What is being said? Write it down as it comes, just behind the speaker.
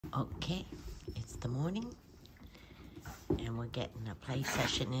Okay, it's the morning, and we're getting a play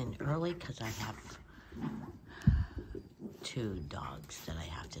session in early because I have 2 dogs that I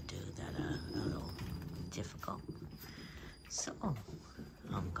have to do that are a little difficult. So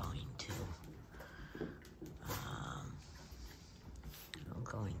I'm going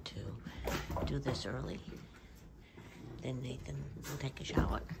to do this early. Then Nathan will take a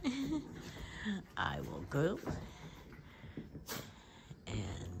shower. I will group.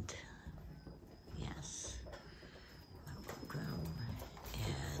 And yes, I will groom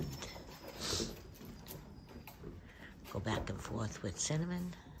and go back and forth with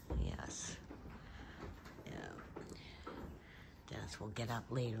Cinnamon. Yes. Yeah. Dennis will get up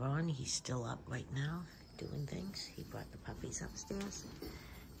later on. He's still up right now doing things. He brought the puppies upstairs.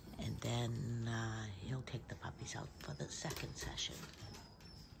 And then he'll take the puppies out for the second session.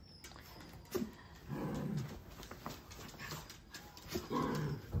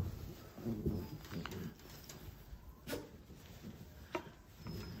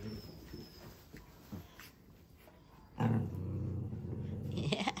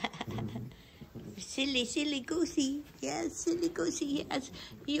 Yeah. Silly goosey. Yes, silly goosey. Yes,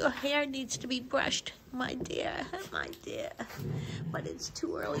 your hair needs to be brushed, my dear, my dear. But it's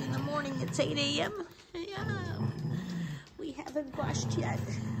too early in the morning. It's 8 a.m. Yeah, we haven't brushed yet.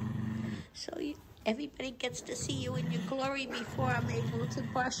 So everybody gets to see you in your glory before I'm able to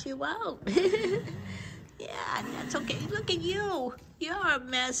brush you out. Yeah, that's okay. Look at you. You're a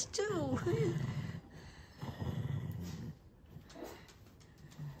mess too.